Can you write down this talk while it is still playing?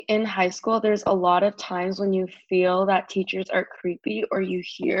in high school, there's a lot of times when you feel that teachers are creepy or you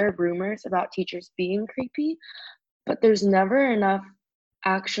hear rumors about teachers being creepy, but there's never enough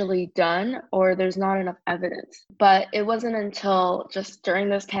actually done or there's not enough evidence. But it wasn't until just during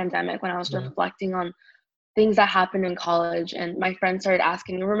this pandemic when I was reflecting on things that happened in college and my friends started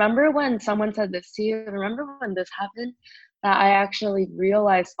asking me, remember when someone said this to you? Remember when this happened? That I actually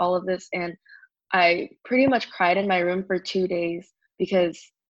realized all of this, and I pretty much cried in my room for 2 days because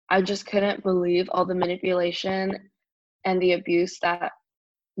I just couldn't believe all the manipulation and the abuse that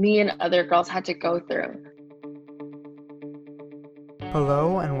me and other girls had to go through.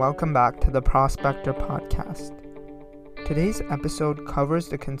 Hello and welcome back to the Prospector Podcast. Today's episode covers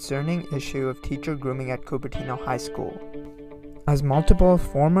the concerning issue of teacher grooming at Cupertino High School, as multiple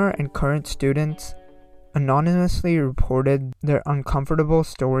former and current students anonymously reported their uncomfortable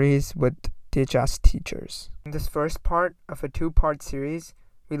stories with DHS teachers. In this first part of a two-part series,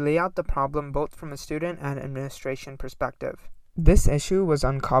 we lay out the problem both from a student and administration perspective. This issue was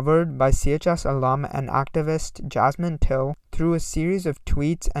uncovered by CHS alum and activist Jasmine Till through a series of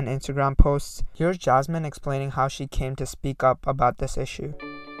tweets and Instagram posts. Here's Jasmine explaining how she came to speak up about this issue.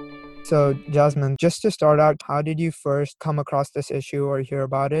 So, Jasmine, just to start out, how did you first come across this issue or hear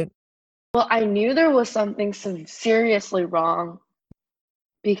about it? Well, I knew there was something seriously wrong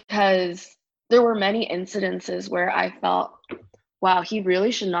because there were many incidences where I felt, wow, he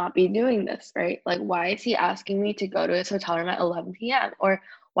really should not be doing this, right? Like, why is he asking me to go to his hotel room at 11 p.m.? Or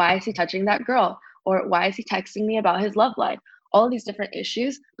why is he touching that girl? Or why is he texting me about his love life? All of these different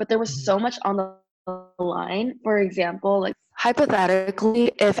issues, but there was so much on the line. For example, like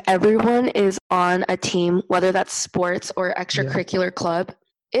hypothetically, if everyone is on a team, whether that's sports or extracurricular club,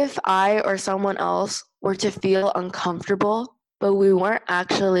 if I or someone else were to feel uncomfortable, but we weren't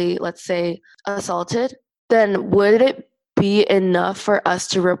actually, let's say, assaulted, then would it be enough for us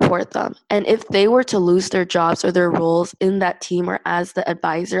to report them? And if they were to lose their jobs or their roles in that team or as the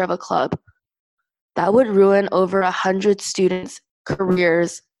advisor of a club, that would ruin over 100 students'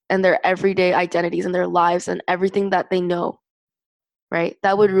 careers and their everyday identities and their lives and everything that they know, right?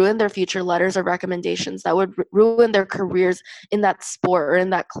 That would ruin their future letters of recommendations. That would ruin their careers in that sport or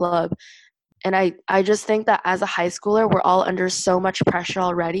in that club. And I just think that as a high schooler, we're all under so much pressure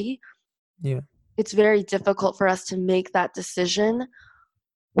already. Yeah. It's very difficult for us to make that decision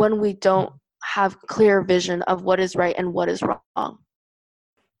when we don't have clear vision of what is right and what is wrong.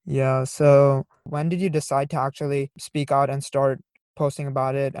 Yeah, so when did you decide to actually speak out and start posting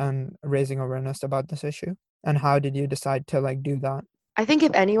about it and raising awareness about this issue? And how did you decide to do that? I think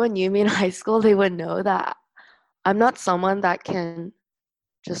if anyone knew me in high school, they would know that I'm not someone that can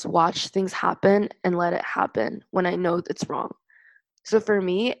just watch things happen and let it happen when I know it's wrong. So for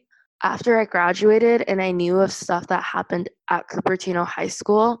me, after I graduated and I knew of stuff that happened at Cupertino High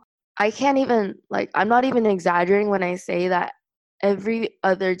School, I can't even, I'm not even exaggerating when I say that every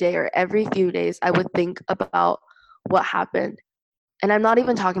other day or every few days, I would think about what happened. And I'm not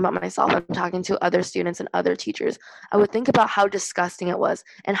even talking about myself. I'm talking to other students and other teachers. I would think about how disgusting it was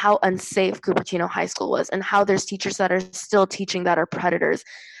and how unsafe Cupertino High School was and how there's teachers that are still teaching that are predators.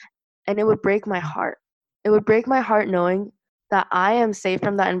 And it would break my heart. It would break my heart knowing that I am safe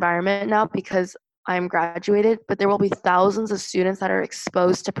from that environment now because I'm graduated, but there will be thousands of students that are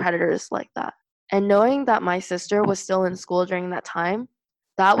exposed to predators like that. And knowing that my sister was still in school during that time,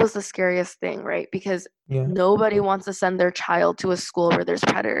 that was the scariest thing, right? Because nobody wants to send their child to a school where there's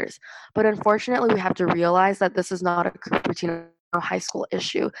predators. But unfortunately, we have to realize that this is not a Cupertino High School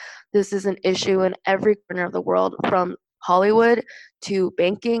issue. This is an issue in every corner of the world, from Hollywood to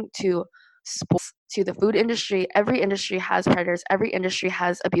banking to sports to the food industry. Every industry has predators. Every industry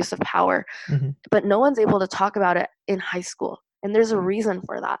has abuse of power. But no one's able to talk about it in high school. And there's a reason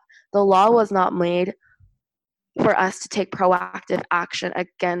for that. The law was not made for us to take proactive action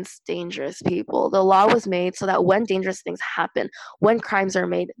against dangerous people. The law was made so that when dangerous things happen, when crimes are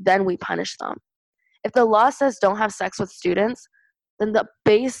made, then we punish them. If the law says don't have sex with students, then the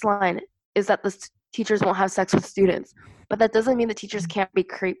baseline is that the teachers won't have sex with students. But that doesn't mean the teachers can't be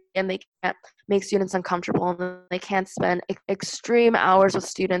creepy and they can't make students uncomfortable and they can't spend extreme hours with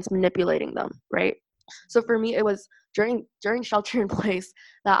students manipulating them, right? So for me, it was during shelter in place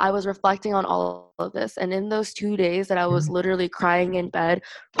that I was reflecting on all of this. And in those 2 days that I was literally crying in bed,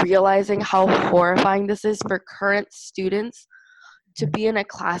 realizing how horrifying this is for current students to be in a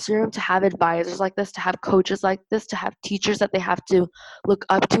classroom, to have advisors like this, to have coaches like this, to have teachers that they have to look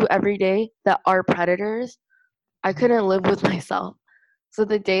up to every day that are predators, I couldn't live with myself. So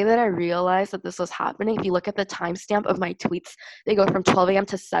the day that I realized that this was happening, if you look at the timestamp of my tweets, they go from 12 a.m.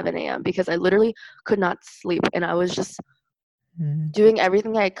 to 7 a.m. because I literally could not sleep and I was just Mm-hmm. doing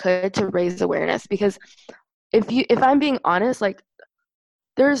everything I could to raise awareness. Because if I'm being honest, like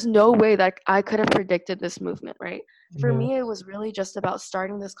there's no way that I could have predicted this movement, right? For Yeah. me, it was really just about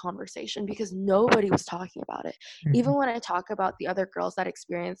starting this conversation because nobody was talking about it. Mm-hmm. Even when I talk about the other girls that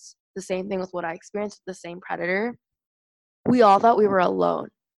experienced the same thing with what I experienced, the same predator, we all thought we were alone,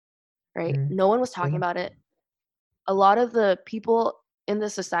 right? Mm-hmm. No one was talking Yeah. about it. A lot of the people in the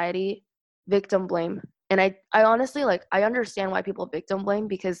society victim blame. And I honestly like I understand why people victim blame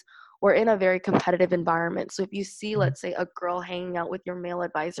because we're in a very competitive environment. So if you see, Mm-hmm. let's say, a girl hanging out with your male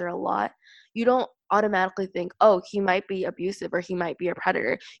advisor a lot, you don't automatically think, oh, he might be abusive or he might be a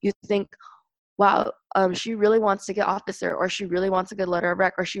predator. You think, wow, she really wants to get officer, or she really wants a good letter of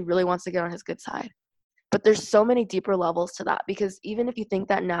rec, or she really wants to get on his good side. But there's so many deeper levels to that because even if you think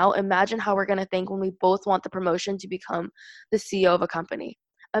that now, imagine how we're going to think when we both want the promotion to become the CEO of a company.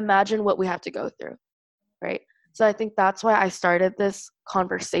 Imagine what we have to go through, right? So I think that's why I started this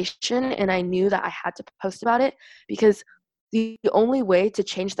conversation and I knew that I had to post about it because the only way to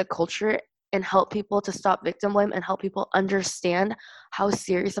change the culture and help people to stop victim blame and help people understand how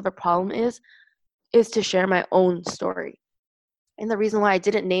serious of a problem is to share my own story. And the reason why I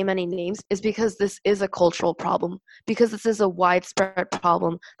didn't name any names is because this is a cultural problem, because this is a widespread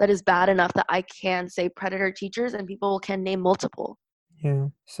problem that is bad enough that I can say predator teachers and people can name multiple. Yeah.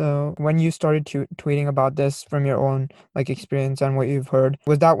 So when you started tweeting about this from your own like experience and what you've heard,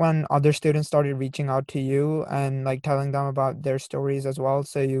 was that when other students started reaching out to you and like telling them about their stories as well?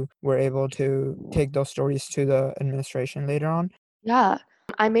 So you were able to take those stories to the administration later on? Yeah.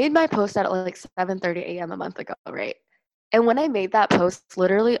 I made my post at like 7:30 a.m. a month ago, right? And when I made that post,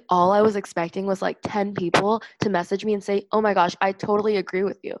 literally all I was expecting was like 10 people to message me and say, "Oh my gosh, I totally agree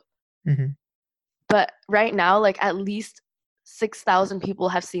with you." Mm-hmm. But right now, like at least 6,000 people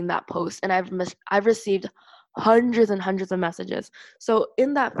have seen that post, and I've received hundreds and hundreds of messages. So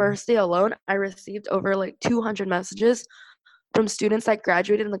in that first day alone, I received over like 200 messages from students that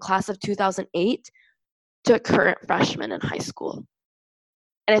graduated in the class of 2008 to current freshmen in high school.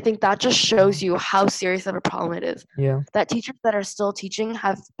 And I think that just shows Wow. you how serious of a problem it is. Yeah. That teachers that are still teaching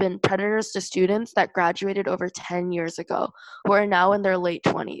have been predators to students that graduated over 10 years ago, who are now in their late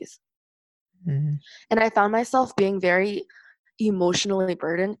 20s. Mm-hmm. And I found myself being very emotionally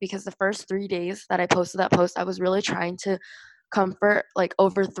burdened because the first 3 days that I posted that post, I was really trying to comfort like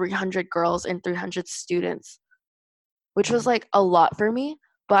over 300 girls and 300 students, which was like a lot for me.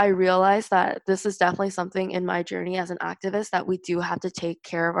 But I realized that this is definitely something in my journey as an activist that we do have to take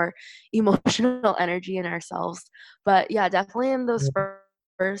care of our emotional energy in ourselves. But yeah, definitely in those Yeah.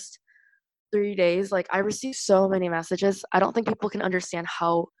 first 3 days, like I received so many messages. I don't think people can understand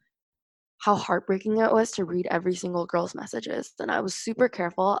how heartbreaking it was to read every single girl's messages. And I was super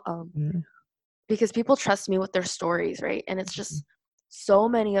careful Yeah. because people trust me with their stories, right? And it's just so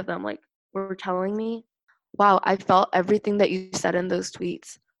many of them like were telling me, wow, I felt everything that you said in those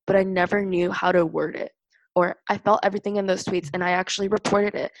tweets, but I never knew how to word it. Or I felt everything in those tweets and I actually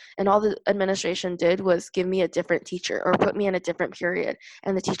reported it. And all the administration did was give me a different teacher or put me in a different period.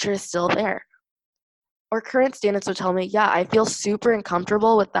 And the teacher is still there. Or current students would tell me, yeah, I feel super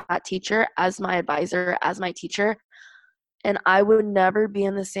uncomfortable with that teacher as my advisor, as my teacher. And I would never be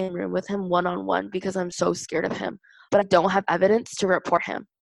in the same room with him one on one because I'm so scared of him. But I don't have evidence to report him.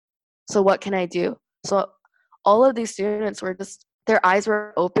 So what can I do? So all of these students were just, their eyes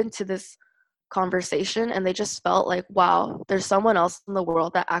were open to this conversation and they just felt like, wow, there's someone else in the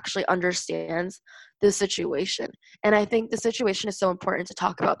world that actually understands this situation. And I think the situation is so important to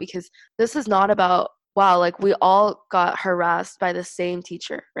talk about because this is not about, wow, like we all got harassed by the same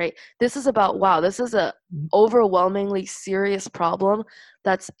teacher, right? This is about, wow, this is a overwhelmingly serious problem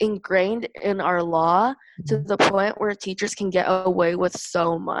that's ingrained in our law to Mhm. the point where teachers can get away with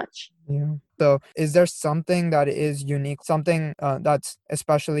so much. Yeah. So, is there something that is unique, something that's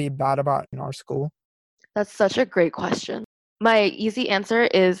especially bad about in our school? That's such a great question. My easy answer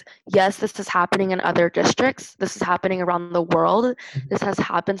is yes, this is happening in other districts. This is happening around the world. Mhm. This has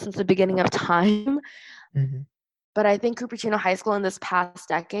happened since the beginning of time. Mhm. But I think Cupertino High School in this past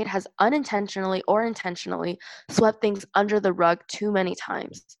decade has unintentionally or intentionally swept things under the rug too many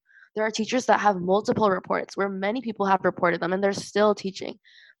times. There are teachers that have multiple reports where many people have reported them and they're still teaching.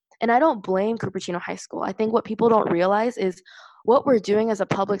 And I don't blame Cupertino High School. I think what people don't realize is what we're doing as a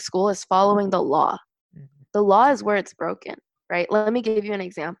public school is following the law. Mhm. The law is where it's broken, right? Let me give you an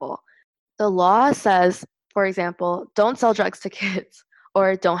example. The law says, for example, don't sell drugs to kids,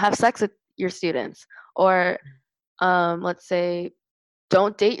 or don't have sex with your students, or let's say,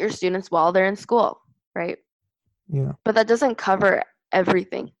 don't date your students while they're in school, right? Yeah. But that doesn't cover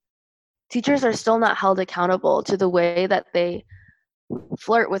everything. Teachers are still not held accountable to the way that they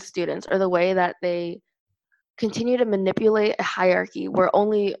flirt with students or the way that they continue to manipulate a hierarchy where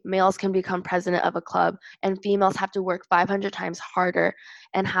only males can become president of a club and females have to work 500 times harder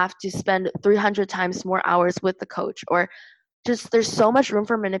and have to spend 300 times more hours with the coach, or just there's so much room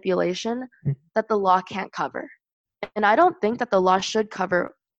for manipulation that the law can't cover. And I don't think that the law should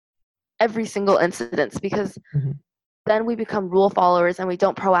cover every single incident, because Mm-hmm. then we become rule followers and we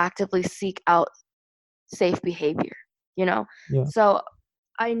don't proactively seek out safe behavior, you know? Yeah. So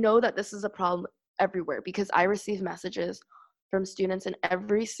I know that this is a problem everywhere because I receive messages from students in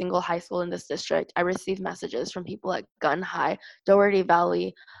every single high school in this district. I receive messages from people at Gun High, Doherty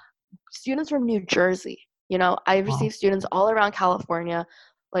Valley, students from New Jersey. You know, I Wow. receive students all around California.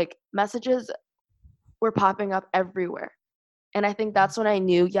 Like, messages were popping up everywhere. And I think that's when I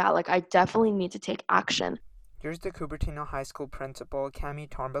knew, yeah, like I definitely need to take action. Here's the Cupertino High School principal, Cami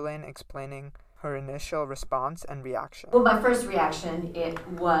Tourmaline, explaining her initial response and reaction. Well, my first reaction, it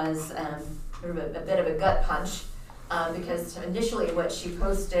was sort of a bit of a gut punch, because initially what she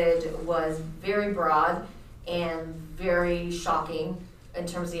posted was very broad and very shocking in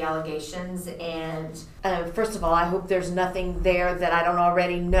terms of the allegations. And first of all, I hope there's nothing there that I don't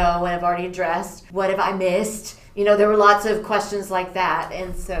already know and have already addressed. What have I missed? You know, there were lots of questions like that.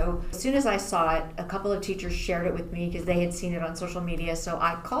 And so as soon as I saw it, a couple of teachers shared it with me because they had seen it on social media. So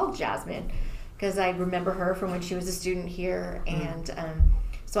I called Jasmine because I remember her from when she was a student here. And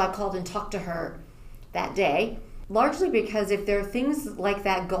so I called and talked to her that day, largely because if there are things like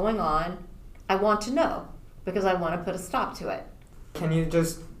that going on, I want to know because I want to put a stop to it. Can you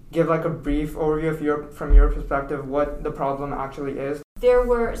just give like a brief overview from your perspective what the problem actually is? There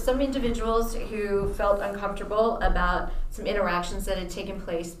were some individuals who felt uncomfortable about some interactions that had taken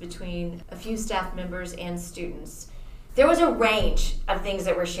place between a few staff members and students. There was a range of things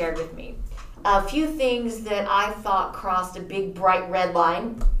that were shared with me. A few things that I thought crossed a big bright red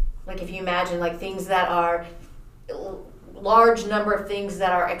line, like if you imagine like things that are large number of things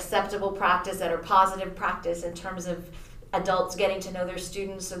that are acceptable practice, that are positive practice in terms of adults getting to know their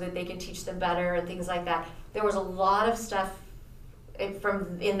students so that they can teach them better and things like that. There was a lot of stuff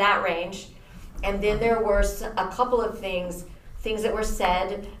from in that range, and then there were a couple of things that were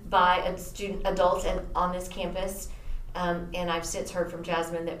said by adults on this campus, and I've since heard from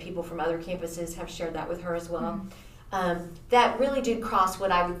Jasmine that people from other campuses have shared that with her as well. That really did cross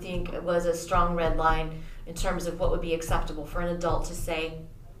what I would think was a strong red line in terms of what would be acceptable for an adult to say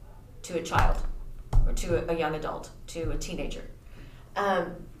to a child or to a young adult, to a teenager.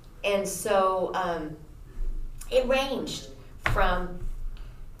 And so it ranged from,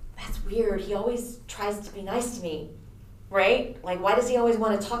 that's weird, he always tries to be nice to me, right? Like, why does he always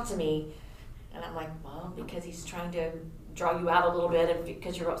want to talk to me? And I'm like, well, because he's trying to draw you out a little bit, and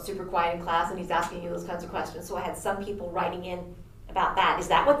because you're super quiet in class and he's asking you those kinds of questions. So I had some people writing in about that. Is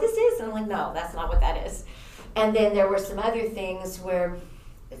that what this is? And I'm like, no, that's not what that is. And then there were some other things where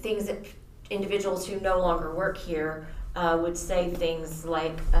things that individuals who no longer work here would say things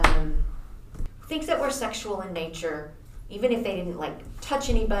like things that were sexual in nature, even if they didn't like touch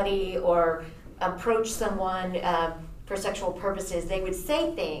anybody or approach someone for sexual purposes. They would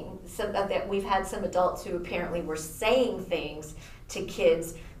say things that we've had some adults who apparently were saying things to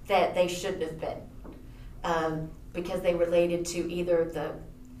kids that they shouldn't have been, because they related to either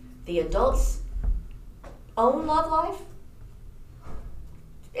the adult's own love life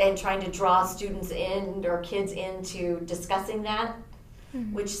and trying to draw students in or kids into discussing that,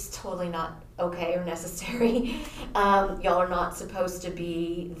 which is totally not okay or necessary. Y'all are not supposed to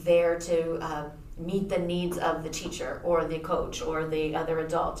be there to meet the needs of the teacher or the coach or the other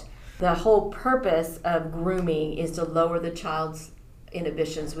adult. The whole purpose of grooming is to lower the child's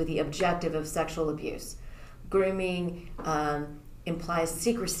inhibitions with the objective of sexual abuse. Grooming implies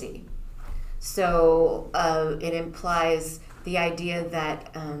secrecy. So it implies the idea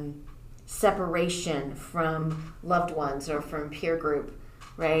that separation from loved ones or from peer group,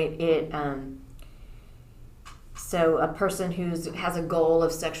 right? So a person who has a goal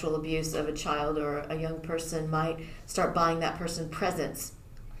of sexual abuse of a child or a young person might start buying that person presents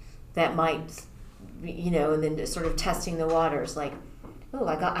that might, and then sort of testing the waters, like, oh,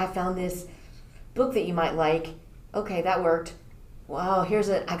 I found this book that you might like. Okay, that worked. Wow,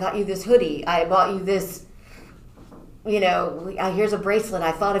 I got you this hoodie. I bought you this, here's a bracelet.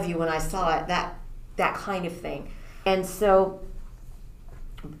 I thought of you when I saw it. That kind of thing. And so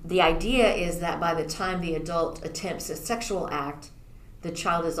the idea is that by the time the adult attempts a sexual act, the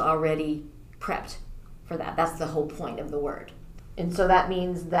child is already prepped for that. That's the whole point of the word. And so that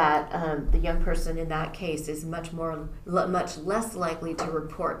means that the young person in that case is much less likely to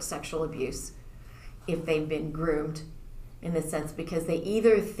report sexual abuse if they've been groomed in the sense because they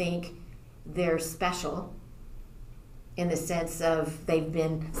either think they're special in the sense of they've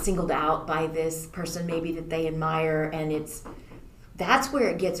been singled out by this person maybe that they admire, and that's where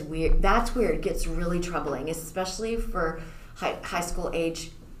it gets weird. That's where it gets really troubling, especially for high school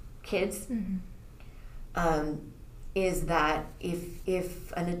age kids. Is that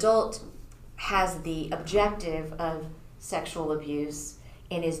if an adult has the objective of sexual abuse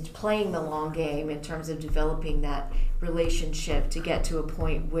and is playing the long game in terms of developing that relationship to get to a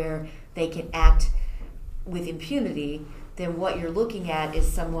point where they can act with impunity, then what you're looking at is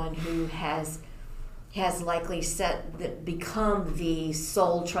someone who has likely become the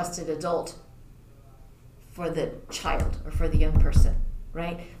sole trusted adult for the child or for the young person,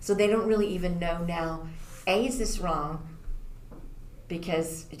 right? So they don't really even know now, A, is this wrong?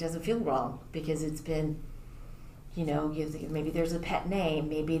 Because it doesn't feel wrong, because it's been, maybe there's a pet name,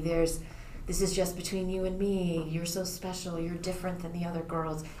 maybe this is just between you and me, you're so special, you're different than the other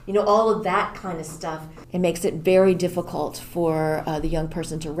girls. All of that kind of stuff. It makes it very difficult for the young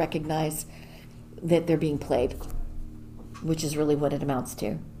person to recognize that they're being played, which is really what it amounts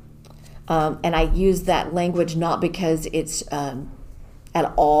to. And I use that language not because it's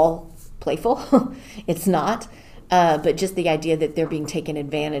at all playful. It's not. But just the idea that they're being taken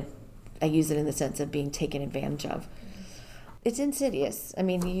advantage. I use it in the sense of being taken advantage of. It's insidious. I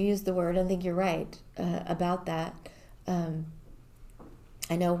mean, you use the word, I think you're right about that.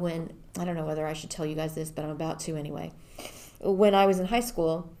 I know I don't know whether I should tell you guys this, but I'm about to anyway. When I was in high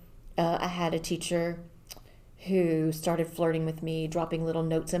school, I had a teacher who started flirting with me, dropping little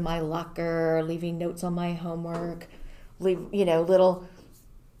notes in my locker, leaving notes on my homework, little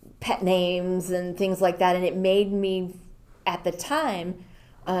pet names and things like that. And it made me, at the time,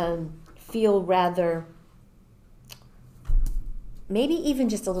 feel rather, maybe even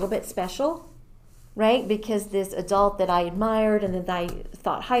just a little bit special, right? Because this adult that I admired and that I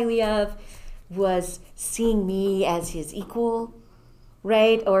thought highly of was seeing me as his equal,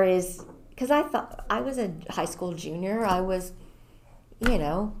 right? Because I thought I was a high school junior. I was,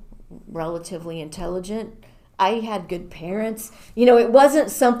 relatively intelligent. I had good parents. It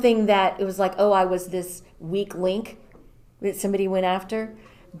wasn't something that it was like, oh, I was this weak link that somebody went after,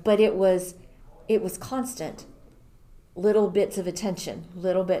 but it was constant. Little bits of attention,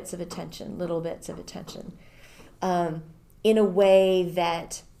 little bits of attention, little bits of attention, in a way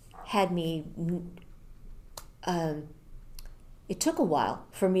that had me, it took a while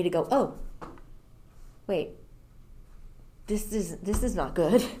for me to go, oh, wait, this is not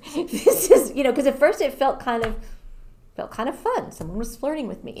good. This is, because at first it felt kind of fun. Someone was flirting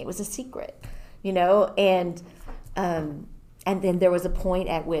with me. It was a secret, and then there was a point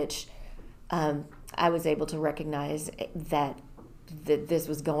at which I was able to recognize that this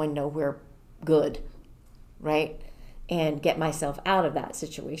was going nowhere good, right? And get myself out of that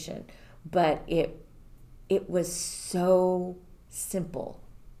situation. But it was so simple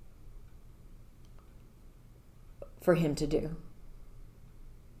for him to do.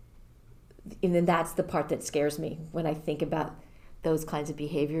 And then that's the part that scares me when I think about those kinds of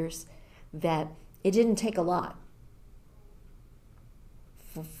behaviors, that it didn't take a lot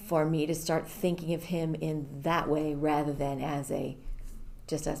for me to start thinking of him in that way rather than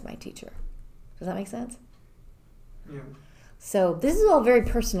just as my teacher. Does that make sense? Yeah. So this is all very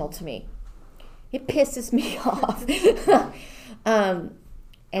personal to me. It pisses me off.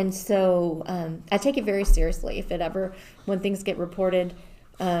 And so I take it very seriously when things get reported,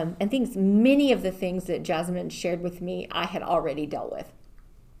 and many of the things that Jasmine shared with me, I had already dealt with.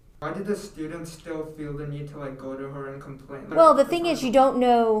 Why did the students still feel the need to go to her and complain? Well, the thing is, you don't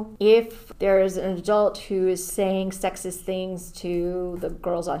know if there is an adult who is saying sexist things to the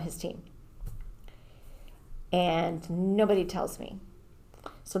girls on his team. And nobody tells me.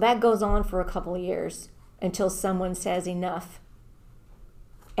 So that goes on for a couple of years until someone says enough.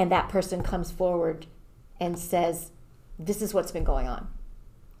 And that person comes forward and says, this is what's been going on,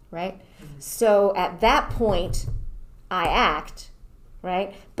 right? Mm-hmm. So at that point, I act,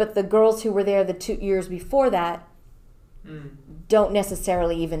 right? But the girls who were there the 2 years before that don't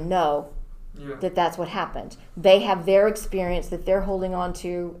necessarily even know that that's what happened. They have their experience that they're holding on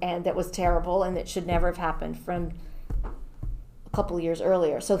to, and that was terrible and that should never have happened from a couple of years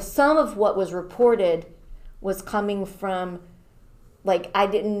earlier. So some of what was reported was coming from, I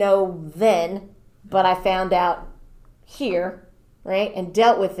didn't know then, but I found out here, right, and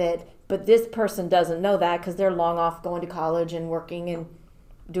dealt with it. But this person doesn't know that because they're long off going to college and working and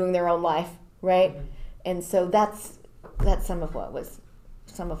doing their own life, right? Mm-hmm. And so that's some of what was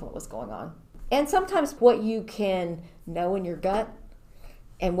going on. And sometimes what you can know in your gut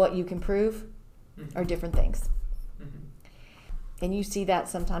and what you can prove are different things. Mm-hmm. And you see that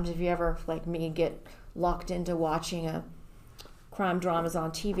sometimes if you ever, like me, get locked into watching crime dramas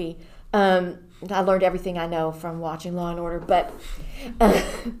on TV. I learned everything I know from watching Law and Order, but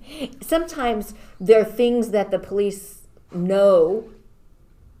sometimes there are things that the police know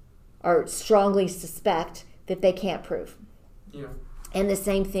or strongly suspect that they can't prove. Yeah. And the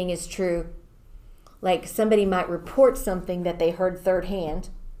same thing is true. Like somebody might report something that they heard third hand,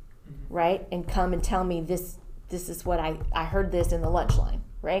 right? And come and tell me this is what I heard this in the lunch line,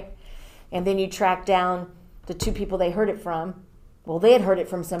 right? And then you track down the two people they heard it from. Well, they had heard it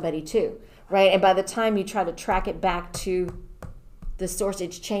from somebody too, right? And by the time you try to track it back to the source,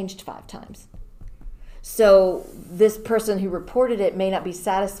 it's changed 5 times. So this person who reported it may not be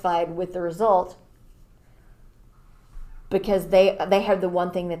satisfied with the result because they heard the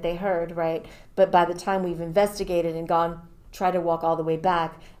one thing that they heard, right? But by the time we've investigated and try to walk all the way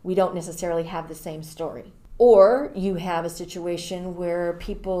back, we don't necessarily have the same story. Or you have a situation where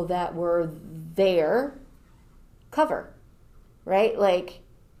people that were there cover, right? Like,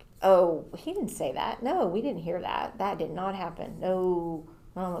 oh, he didn't say that. No, we didn't hear that. That did not happen. No.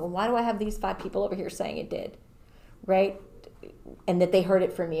 Why do I have these 5 people over here saying it did, right? And that they heard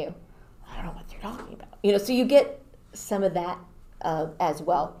it from you. I don't know what they're talking about. So you get some of that as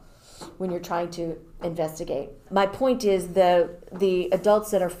well when you're trying to investigate. My point is the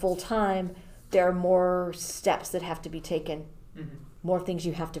adults that are full-time, there are more steps that have to be taken, more things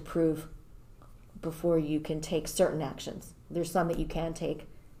you have to prove before you can take certain actions. There's some that you can take,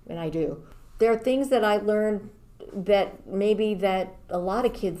 and I do. There are things that I learned that maybe that a lot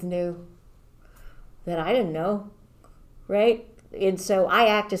of kids knew that I didn't know, right? And so I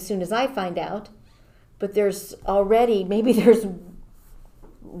act as soon as I find out, but there's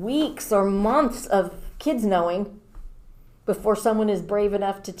weeks or months of kids knowing before someone is brave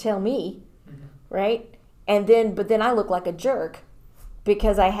enough to tell me, right? But then I look like a jerk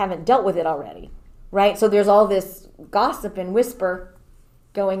because I haven't dealt with it already, right? So there's all this gossip and whisper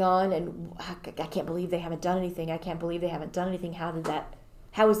going on, and I can't believe they haven't done anything. I can't believe they haven't done anything.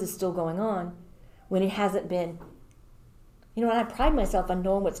 How is this still going on when it hasn't been, and I pride myself on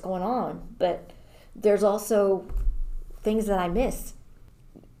knowing what's going on, but there's also things that I miss.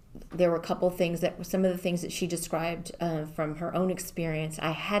 There were a couple things some of the things that she described from her own experience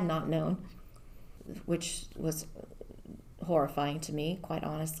I had not known, which was horrifying to me, quite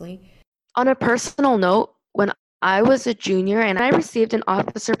honestly. On a personal note, when I was a junior and I received an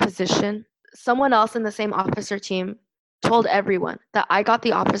officer position, someone else in the same officer team told everyone that I got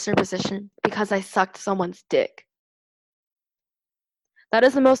the officer position because I sucked someone's dick. That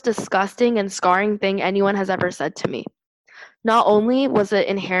is the most disgusting and scarring thing anyone has ever said to me. Not only was it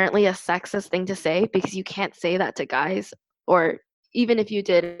inherently a sexist thing to say, because you can't say that to guys, or even if you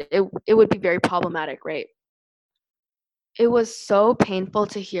did, it would be very problematic, right? It was so painful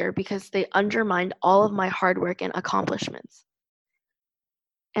to hear because they undermined all of my hard work and accomplishments.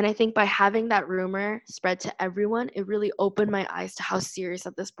 And I think by having that rumor spread to everyone, it really opened my eyes to how serious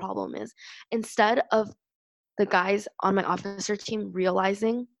that this problem is. Instead of the guys on my officer team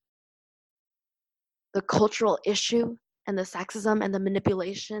realizing the cultural issue and the sexism and the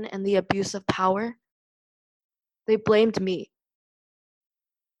manipulation and the abuse of power, they blamed me.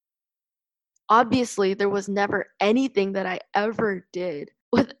 Obviously, there was never anything that I ever did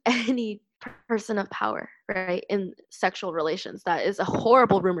with any person of power, right, in sexual relations. That is a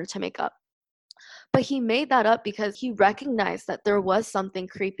horrible rumor to make up. But he made that up because he recognized that there was something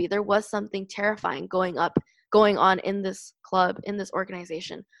creepy, there was something terrifying going on in this club, in this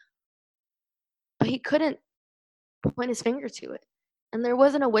organization. But he couldn't point his finger to it. And there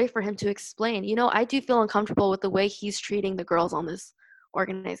wasn't a way for him to explain, I do feel uncomfortable with the way he's treating the girls on this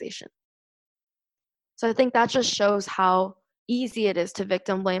organization. So I think that just shows how easy it is to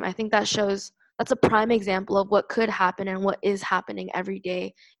victim blame. I think that's a prime example of what could happen and what is happening every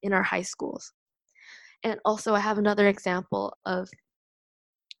day in our high schools. And also I have another example of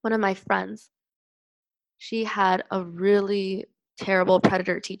one of my friends. She had a really terrible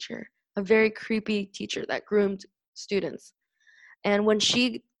predator teacher, a very creepy teacher that groomed students. And when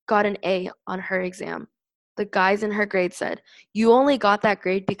she got an A on her exam, the guys in her grade said, "You only got that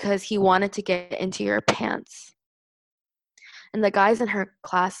grade because he wanted to get into your pants." And the guys in her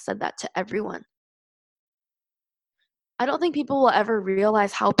class said that to everyone. I don't think people will ever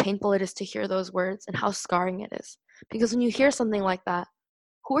realize how painful it is to hear those words and how scarring it is. Because when you hear something like that,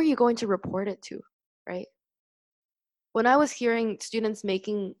 who are you going to report it to, right? When I was hearing students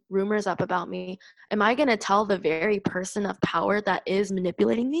making rumors up about me, am I going to tell the very person of power that is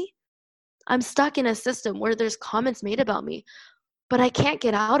manipulating me? I'm stuck in a system where there's comments made about me, but I can't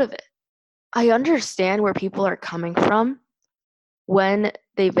get out of it. I understand where people are coming from, when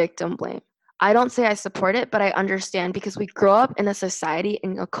they victim blame. I don't say I support it, but I understand because we grow up in a society,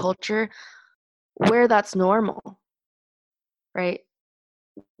 in a culture where that's normal, right?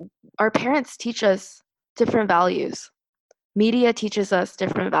 Our parents teach us different values. Media teaches us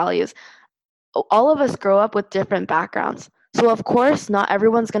different values. All of us grow up with different backgrounds. So, of course, not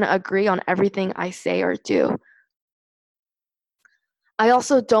everyone's going to agree on everything I say or do. I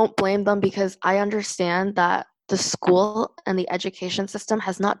also don't blame them because I understand that the school and the education system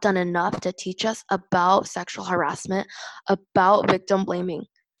has not done enough to teach us about sexual harassment, about victim blaming,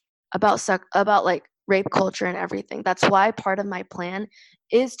 about like rape culture and everything. That's why part of my plan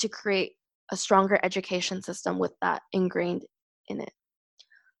is to create a stronger education system with that ingrained in it.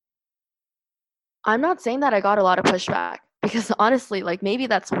 I'm not saying that I got a lot of pushback because honestly, like maybe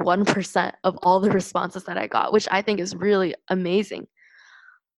that's 1% of all the responses that I got, which I think is really amazing.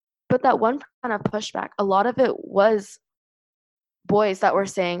 But that 1% of pushback, a lot of it was boys that were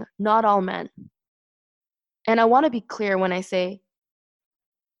saying, not all men. And I want to be clear when I say,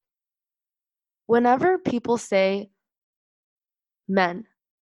 whenever people say men,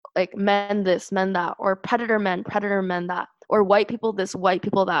 like men this, men that, or predator men that, or white people this, white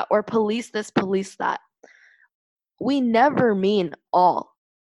people that, or police this, police that, we never mean all.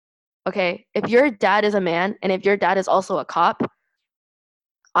 Okay? If your dad is a man and if your dad is also a cop,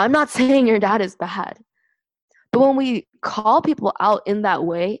 I'm not saying your dad is bad. But when we call people out in that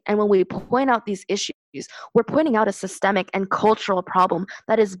way and when we point out these issues, we're pointing out a systemic and cultural problem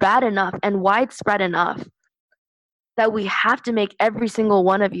that is bad enough and widespread enough that we have to make every single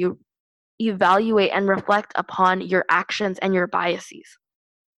one of you evaluate and reflect upon your actions and your biases.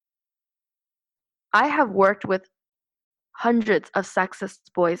 I have worked with hundreds of sexist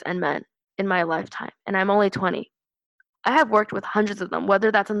boys and men in my lifetime, and I'm only 20. I have worked with hundreds of them,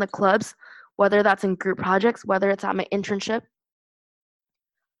 whether that's in the clubs, whether that's in group projects, whether it's at my internship.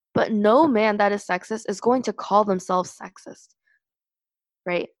 But no man that is sexist is going to call themselves sexist,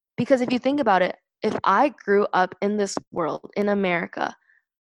 right? Because if you think about it, if I grew up in this world, in America,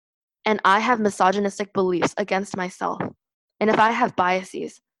 and I have misogynistic beliefs against myself, and if I have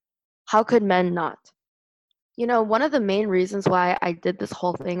biases, how could men not? You know, one of the main reasons why I did this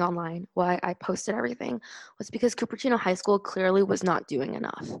whole thing online, why I posted everything, was because Cupertino High School clearly was not doing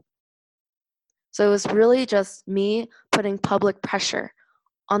enough. So it was really just me putting public pressure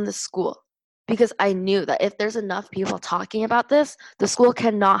on the school because I knew that if there's enough people talking about this, the school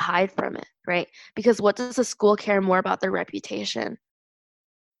cannot hide from it, right? Because what does the school care more about their reputation?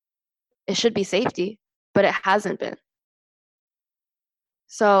 It should be safety, but it hasn't been.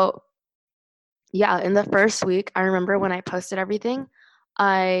 So, yeah, in the first week, I remember when I posted everything,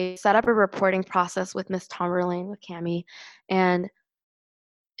 I set up a reporting process with Miss Tomberlane, with Cami, and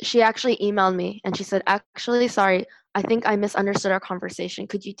she actually emailed me and she said, actually, sorry, I think I misunderstood our conversation.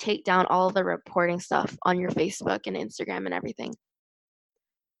 Could you take down all of the reporting stuff on your Facebook and Instagram and everything?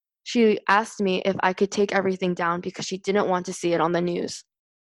 She asked me if I could take everything down because she didn't want to see it on the news.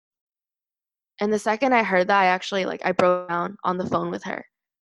 And the second I heard that, I broke down on the phone with her.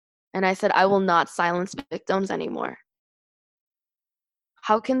 And I said, I will not silence victims anymore.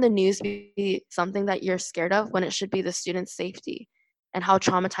 How can the news be something that you're scared of when it should be the student's safety and how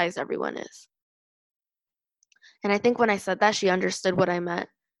traumatized everyone is? And I think when I said that, she understood what I meant.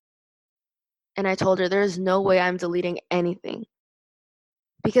 And I told her there is no way I'm deleting anything.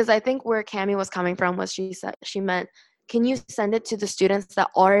 Because I think where Cami was coming from was she meant, can you send it to the students that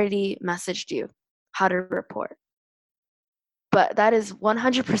already messaged you how to report? But that is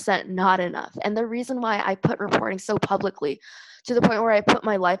 100% not enough. And the reason why I put reporting so publicly, to the point where I put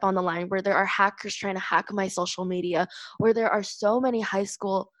my life on the line, where there are hackers trying to hack my social media, where there are so many high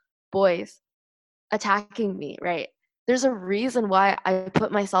school boys attacking me, right? There's a reason why I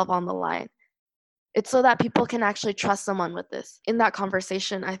put myself on the line. It's so that people can actually trust someone with this. In that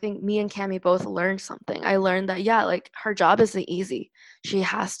conversation, I think me and Cami both learned something. I learned that, yeah, like her job isn't easy. She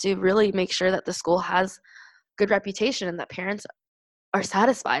has to really make sure that the school has good reputation and that parents are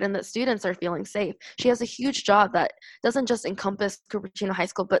satisfied and that students are feeling safe. She has a huge job that doesn't just encompass Cupertino High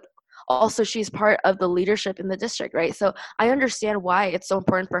School, but also she's part of the leadership in the district, right? So I understand why it's so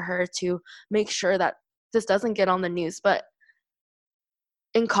important for her to make sure that this doesn't get on the news. But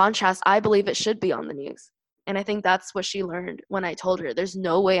in contrast, I believe it should be on the news. And I think that's what she learned when I told her there's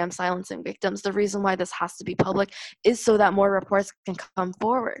no way I'm silencing victims. The reason why this has to be public is so that more reports can come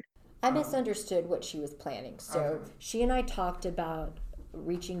forward. I misunderstood what she was planning. So she and I talked about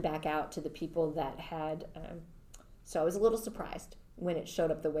reaching back out to the people that had. So I was a little surprised when it showed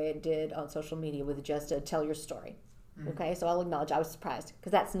up the way it did on social media with just a tell your story. Okay, so I'll acknowledge I was surprised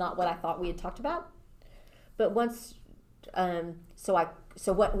because that's not what I thought we had talked about. But once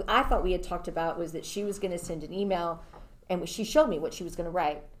So what I thought we had talked about was that she was going to send an email, and she showed me what she was going to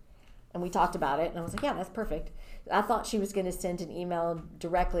write, and we talked about it, and I was like, yeah, that's perfect. I thought she was going to send an email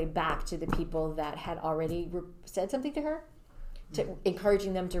directly back to the people that had already said something to her, to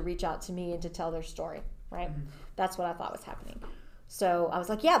encouraging them to reach out to me and to tell their story, right? Mm-hmm. That's what I thought was happening. So I was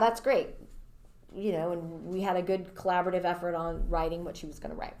like, yeah, that's great. And we had a good collaborative effort on writing what she was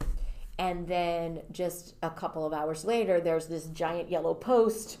going to write. And then just a couple of hours later, there's this giant yellow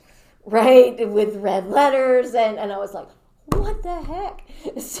post, right, with red letters. And I was like, what the heck?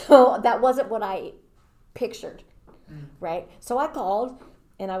 So that wasn't what I pictured, right? So I called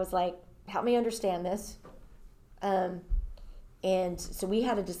and I was like, help me understand this. And so we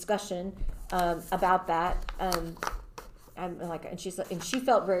had a discussion about that. And she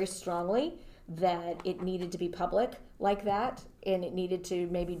felt very strongly that it needed to be public like that, and it needed to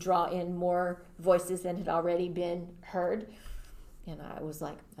maybe draw in more voices than had already been heard. And I was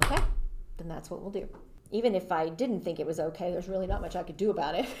like, okay, then that's what we'll do. Even if I didn't think it was okay, there's really not much I could do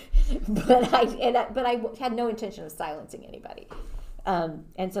about it. but I had no intention of silencing anybody.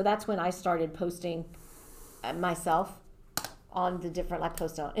 And so that's when I started posting myself on the different, I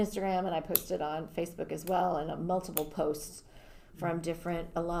posted on Instagram and I posted on Facebook as well, and multiple posts from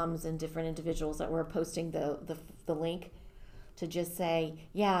different alums and different individuals that were posting the link to just say,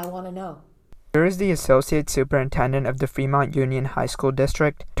 yeah, I want to know. Here is the Associate Superintendent of the Fremont Union High School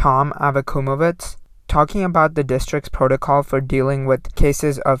District, Tom Avakumovitz, talking about the district's protocol for dealing with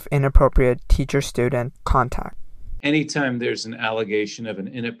cases of inappropriate teacher-student contact. Anytime there's an allegation of an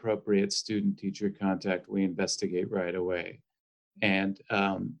inappropriate student-teacher contact, we investigate right away. And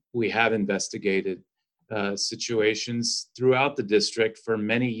we have investigated situations throughout the district for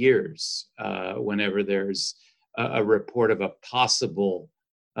many years whenever there's a report of a possible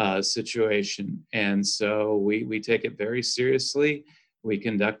situation. And so we take it very seriously. We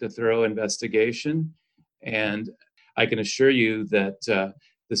conduct a thorough investigation. And I can assure you that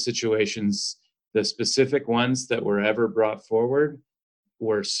the situations, the specific ones that were ever brought forward,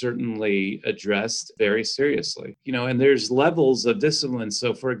 were certainly addressed very seriously. And there's levels of discipline.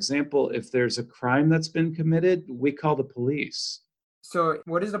 So for example, if there's a crime that's been committed, we call the police. So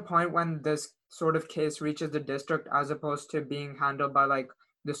what is the point when this sort of case reaches the district as opposed to being handled by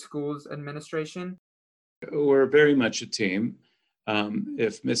the school's administration? We're very much a team.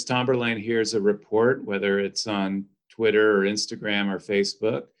 If Ms. Tomberlane hears a report, whether it's on Twitter or Instagram or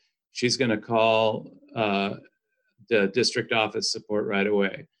Facebook, she's going to call the district office support right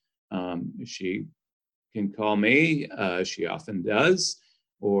away. She can call me, she often does,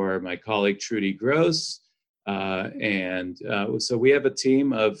 or my colleague Trudy Gross. So we have a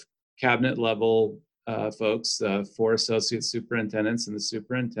team of cabinet level folks, 4 associate superintendents and the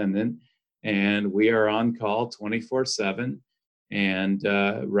superintendent, and we are on call 24/7. And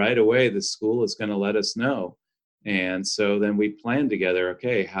right away, the school is going to let us know. And so then we plan together,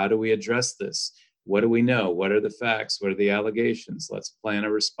 okay, how do we address this? What do we know? What are the facts? What are the allegations? Let's plan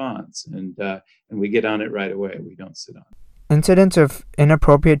a response. And we get on it right away. We don't sit on it. Incidents of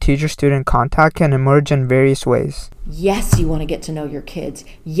inappropriate teacher-student contact can emerge in various ways. Yes, you want to get to know your kids.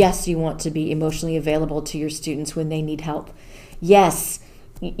 Yes, you want to be emotionally available to your students when they need help. Yes,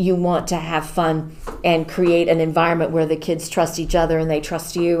 you want to have fun and create an environment where the kids trust each other and they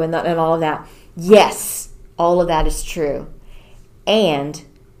trust you and all of that. Yes, all of that is true. And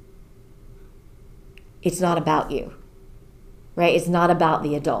it's not about you, right? It's not about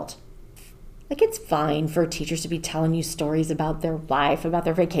the adult. It's fine for teachers to be telling you stories about their life, about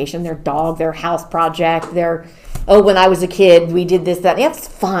their vacation, their dog, their house project, when I was a kid, we did this, that. That's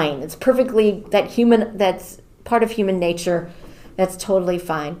fine. It's perfectly, that's part of human nature. That's totally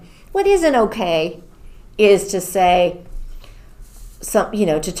fine. What isn't okay is to say,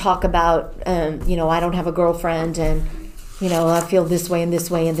 to talk about, I don't have a girlfriend and, I feel this way, and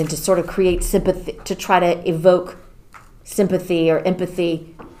then to sort of create sympathy, to try to evoke sympathy or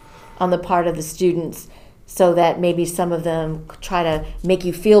empathy on the part of the students so that maybe some of them try to make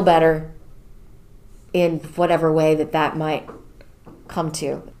you feel better in whatever way that might come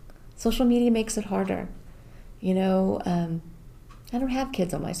to. Social media makes it harder. I don't have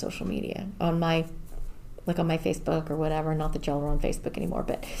kids on my social media, on my Facebook or whatever. Not that y'all are on Facebook anymore,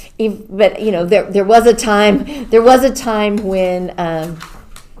 but there was a time when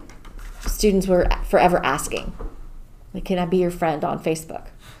students were forever asking, can I be your friend on Facebook?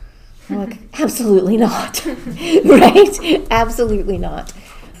 I'm like, absolutely not, right? Absolutely not.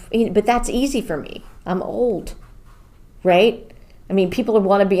 But that's easy for me. I'm old, right? People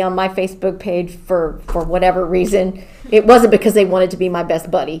want to be on my Facebook page for whatever reason. It wasn't because they wanted to be my best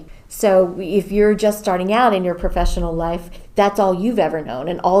buddy. So if you're just starting out in your professional life, that's all you've ever known.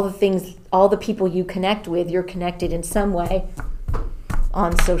 And all the people you connect with, you're connected in some way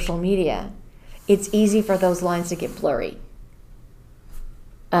on social media. It's easy for those lines to get blurry.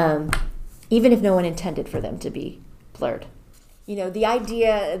 Even if no one intended for them to be blurred. The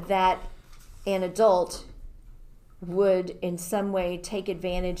idea that an adult would in some way take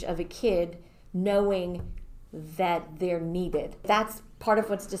advantage of a kid knowing that they're needed. That's part of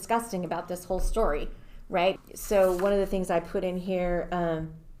what's disgusting about this whole story, right? So one of the things I put in here,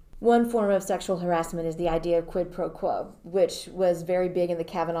 one form of sexual harassment is the idea of quid pro quo, which was very big in the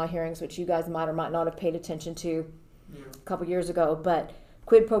Kavanaugh hearings, which you guys might or might not have paid attention to a couple years ago. But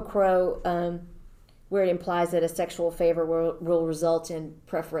quid pro quo, where it implies that a sexual favor will result in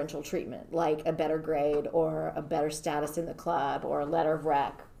preferential treatment, like a better grade or a better status in the club or a letter of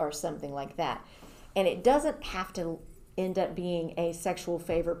rec or something like that. And it doesn't have to end up being a sexual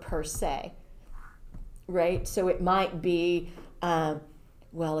favor per se, right? So it might be,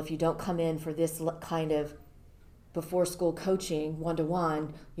 well, if you don't come in for this kind of before school coaching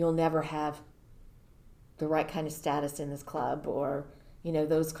one-to-one, you'll never have the right kind of status in this club, or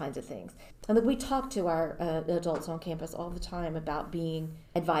those kinds of things. And we talk to our adults on campus all the time about being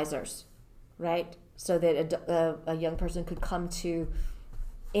advisors, right? So that a young person could come to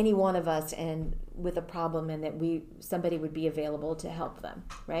any one of us and with a problem, and that somebody would be available to help them,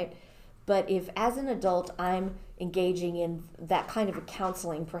 right? But if as an adult I'm engaging in that kind of a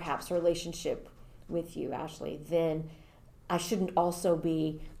counseling, perhaps, relationship with you, Ashley, then I shouldn't also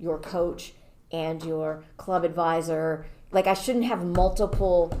be your coach and your club advisor. Like, I shouldn't have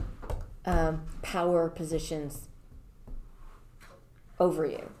multiple power positions over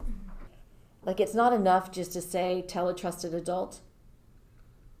you. Like, it's not enough just to say, tell a trusted adult,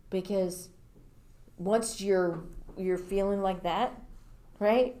 because once you're feeling like that,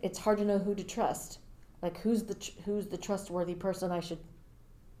 right, it's hard to know who to trust. Like, who's the trustworthy person I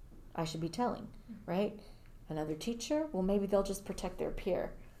should be telling, right? Another teacher? Well, maybe they'll just protect their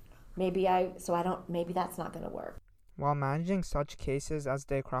peer. Maybe that's not going to work. While managing such cases as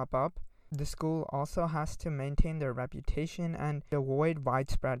they crop up, the school also has to maintain their reputation and avoid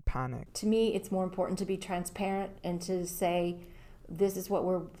widespread panic. To me, it's more important to be transparent and to say, this is what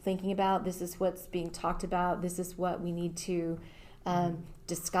we're thinking about, this is what's being talked about, this is what we need to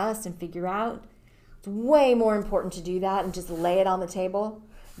discuss and figure out. It's way more important to do that and just lay it on the table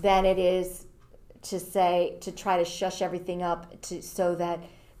than it is to try to shush everything up so that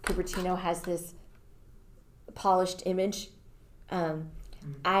Cupertino has this polished image.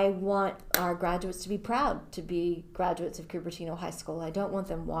 I want our graduates to be proud to be graduates of Cupertino High School. I don't want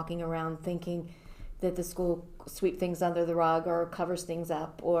them walking around thinking that the school sweeps things under the rug or covers things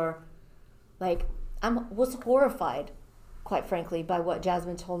up, or was horrified, quite frankly, by what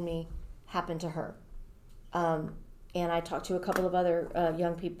Jasmine told me happened to her. And I talked to a couple of other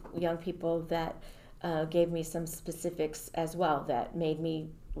young people that gave me some specifics as well that made me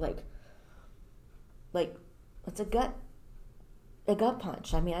like it's a gut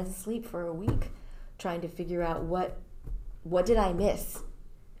punch. I mean, I didn't sleep for a week trying to figure out what did I miss,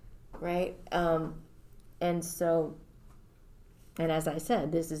 right? And as I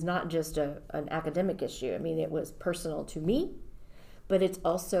said, this is not just an academic issue. I mean, it was personal to me, but it's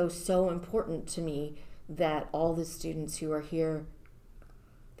also so important to me that all the students who are here,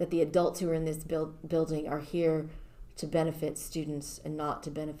 that the adults who are in this building are here to benefit students and not to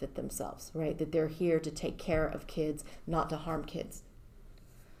benefit themselves, right? That they're here to take care of kids, not to harm kids.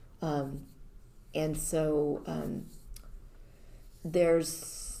 And so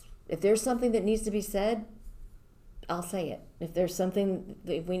if there's something that needs to be said, I'll say it. If there's something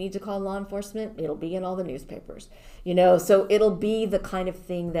that we need to call law enforcement, it'll be in all the newspapers, so it'll be the kind of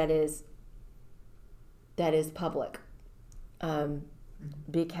thing that is public,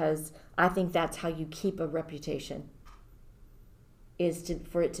 because I think that's how you keep a reputation,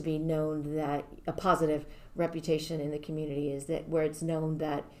 for it to be known that a positive reputation in the community is that where it's known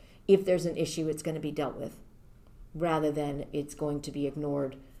that if there's an issue, it's going to be dealt with, rather than it's going to be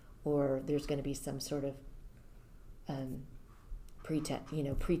ignored, or there's going to be some sort of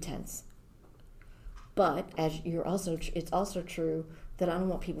pretense. But it's also true that I don't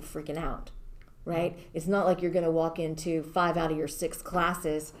want people freaking out, right? It's not like you're going to walk into 5 out of your 6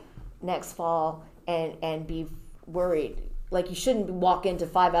 classes next fall and be worried. Like, you shouldn't walk into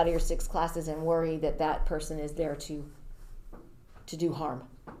 5 out of your 6 classes and worry that person is there to do harm,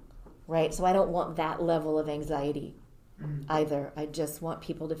 right? So I don't want that level of anxiety either. I just want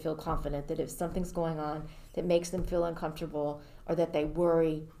people to feel confident that if something's going on that makes them feel uncomfortable, or that they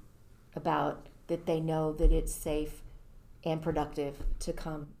worry about, that they know that it's safe and productive to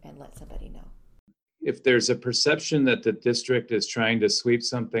come and let somebody know. If there's a perception that the district is trying to sweep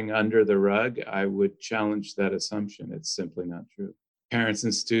something under the rug, I would challenge that assumption. It's simply not true. Parents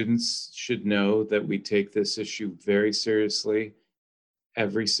and students should know that we take this issue very seriously.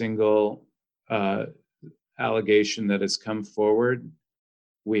 Every single allegation that has come forward,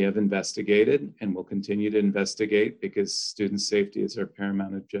 we have investigated and will continue to investigate because student safety is our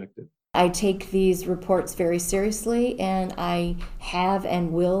paramount objective. I take these reports very seriously, and I have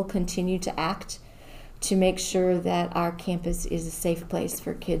and will continue to act to make sure that our campus is a safe place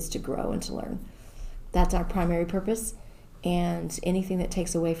for kids to grow and to learn. That's our primary purpose, and anything that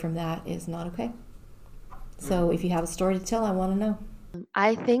takes away from that is not okay. So if you have a story to tell, I want to know.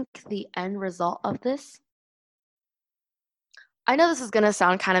 I think the end result of this, I know this is going to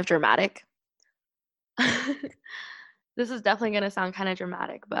sound kind of dramatic. This is definitely going to sound kind of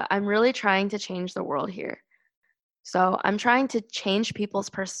dramatic, but I'm really trying to change the world here. So I'm trying to change people's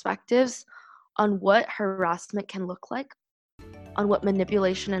perspectives on what harassment can look like, on what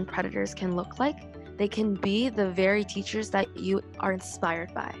manipulation and predators can look like. They can be the very teachers that you are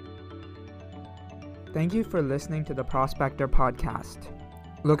inspired by. Thank you for listening to the Prospector podcast.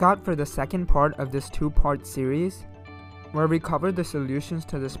 Look out for the second part of this 2-part series where we cover the solutions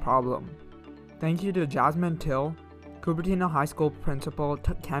to this problem. Thank you to Jasmine Till, Cupertino High School Principal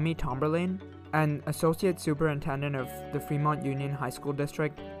Cami Tomberlane, and Associate Superintendent of the Fremont Union High School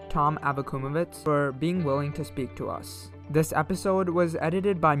District, Tom Avakumovitz, for being willing to speak to us. This episode was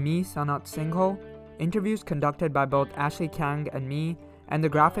edited by me, Sanat Singhal, interviews conducted by both Ashley Kang and me, and the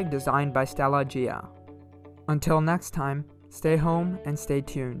graphic designed by Stella Gia. Until next time, stay home and stay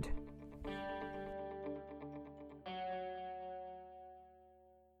tuned.